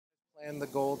And the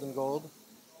gold and gold?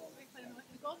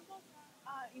 The gold?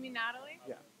 You mean Nathalie?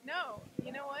 Yeah. No,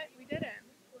 you know what? We didn't.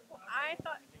 I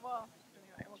thought, well,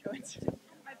 anyway, we'll go into it.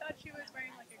 I thought she was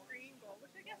wearing like a green gold,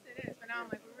 which I guess it is, but now I'm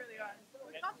like, we really are.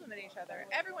 We complement each other.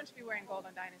 Everyone should be wearing gold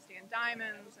on Dynasty and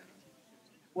diamonds. And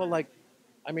Well, like,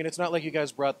 I mean, it's not like you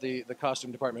guys brought the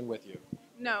costume department with you.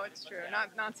 no, it's true.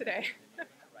 Not today.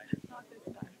 Not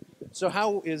this time. So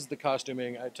how is the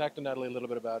costuming? I talked to Nathalie a little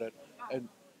bit about it, and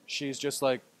she's just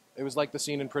like, it was like the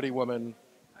scene in Pretty Woman.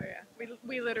 Oh yeah,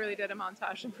 we literally did a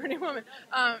montage of Pretty Woman.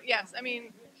 Yes, I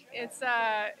mean it's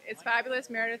fabulous.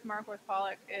 Meredith Markworth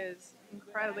Pollock is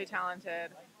incredibly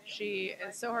talented. She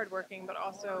is so hardworking, but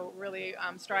also really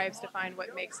strives to find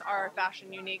what makes our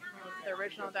fashion unique from the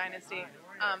original Dynasty,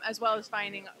 as well as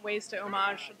finding ways to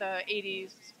homage the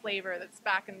 '80s flavor that's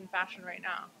back in fashion right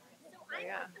now. So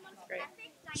yeah, it's great.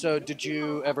 So did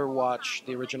you ever watch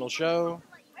the original show?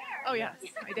 Oh yes,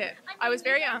 I did. I was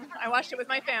very young. I watched it with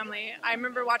my family. I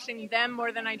remember watching them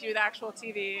more than I do the actual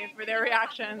TV for their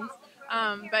reactions.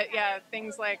 But yeah,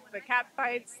 things like the cat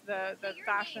fights, the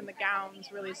fashion, the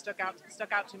gowns really stuck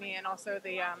out to me, and also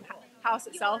the house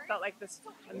itself felt like this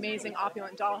amazing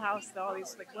opulent dollhouse that all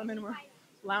these like women were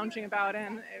lounging about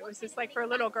in. It was just like for a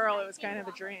little girl, it was kind of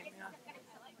a dream. Yeah.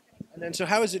 And then, so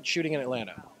how is it shooting in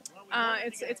Atlanta?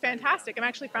 It's fantastic. I'm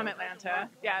actually from Atlanta.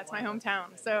 Yeah, it's my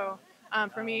hometown. So.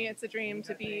 For me, it's a dream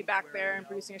to be back there and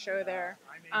producing a show there,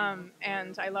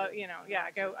 and I love,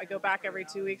 I go back every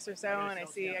 2 weeks or so, and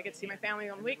I get to see my family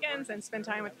on weekends and spend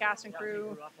time with cast and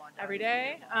crew every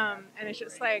day, and it's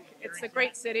just like, it's a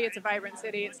great city, it's a vibrant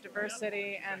city, it's a diverse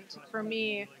city, and for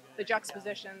me, the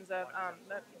juxtapositions of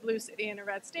the blue city and a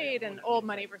red state and old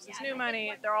money versus new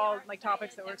money, they're all like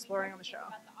topics that we're exploring on the show.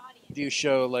 Do you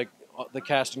show like the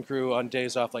cast and crew on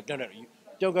days off, like, no, you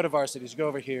don't go to varsities, go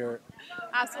over here?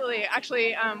 Absolutely.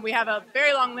 Actually, we have a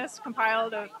very long list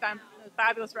compiled of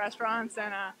fabulous restaurants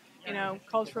and,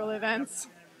 cultural events,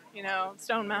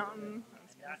 Stone Mountain.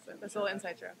 That's a little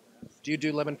inside joke. Do you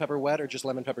do lemon pepper wet or just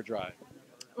lemon pepper dry?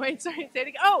 Wait, sorry, say it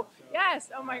again. Oh, yes.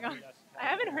 Oh, my God. I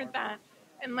haven't heard that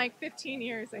in like 15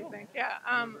 years, I think. Yeah.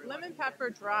 Lemon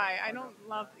pepper dry. I don't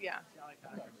love, yeah.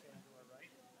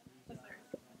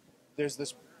 There's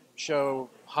this show,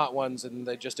 Hot Ones, and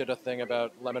they just did a thing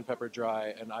about lemon pepper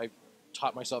dry, and I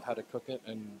taught myself how to cook it,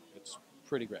 and it's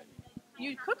pretty great.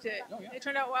 You cooked it? Oh, yeah. It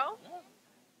turned out well? Yeah.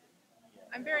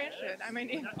 I'm very interested. I might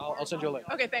need... I'll send you a link.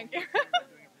 Okay, thank you.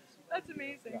 That's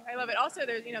amazing. I love it. Also,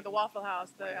 there's, the Waffle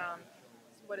House, the,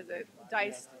 what is it,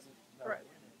 diced,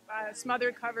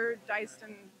 smothered, covered, diced,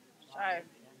 and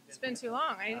it's been too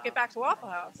long. I need to get back to Waffle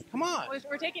House. Come on.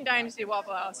 We're taking Dynasty to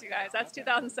Waffle House, you guys. That's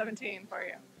 2017 for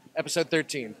you. Episode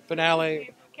 13,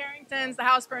 finale. Carrington's, the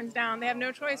house burns down. They have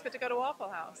no choice but to go to Waffle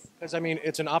House. Because, I mean,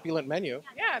 it's an opulent menu.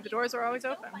 Yeah, the doors are always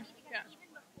open. Yeah.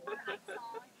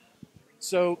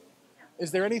 So,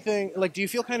 is there anything, like, do you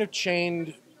feel kind of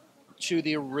chained to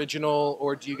the original,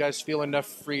 or do you guys feel enough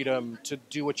freedom to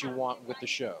do what you want with the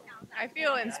show? I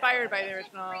feel inspired by the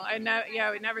original. I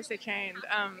would never say chained.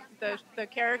 The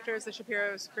characters that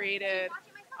Shapiro's created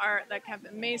have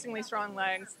amazingly strong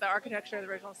legs. The architecture of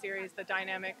the original series, the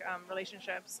dynamic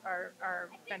relationships are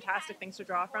fantastic things to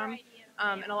draw from,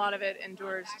 and a lot of it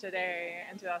endures today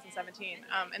in 2017.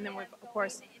 And then we've, of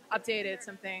course, updated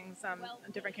some things, some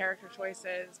different character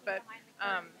choices, but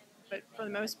for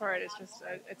the most part,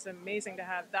 it's amazing to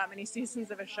have that many seasons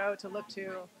of a show to look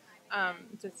to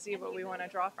see what we want to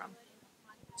draw from.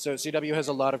 So CW has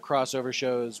a lot of crossover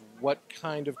shows. What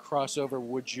kind of crossover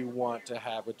would you want to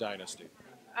have with Dynasty?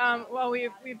 Well,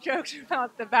 we've joked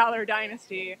about the Valor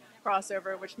Dynasty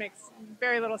crossover, which makes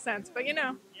very little sense, but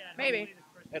maybe.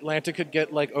 Atlanta could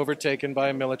get overtaken by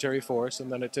a military force, and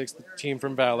then it takes the team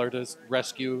from Valor to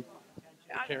rescue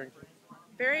the Carrington.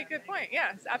 Very good point.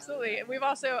 Yes, absolutely. We've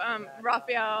also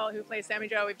Rafael, who plays Sammy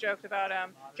Joe. We've joked about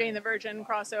Jane the Virgin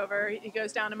crossover. He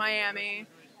goes down to Miami,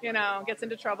 gets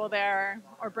into trouble there,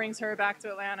 or brings her back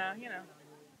to Atlanta.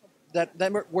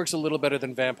 That works a little better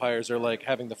than vampires or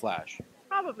having the Flash.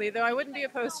 Probably, though I wouldn't be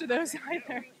opposed to those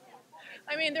either.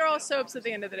 I mean, they're all soaps at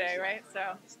the end of the day, right?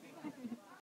 So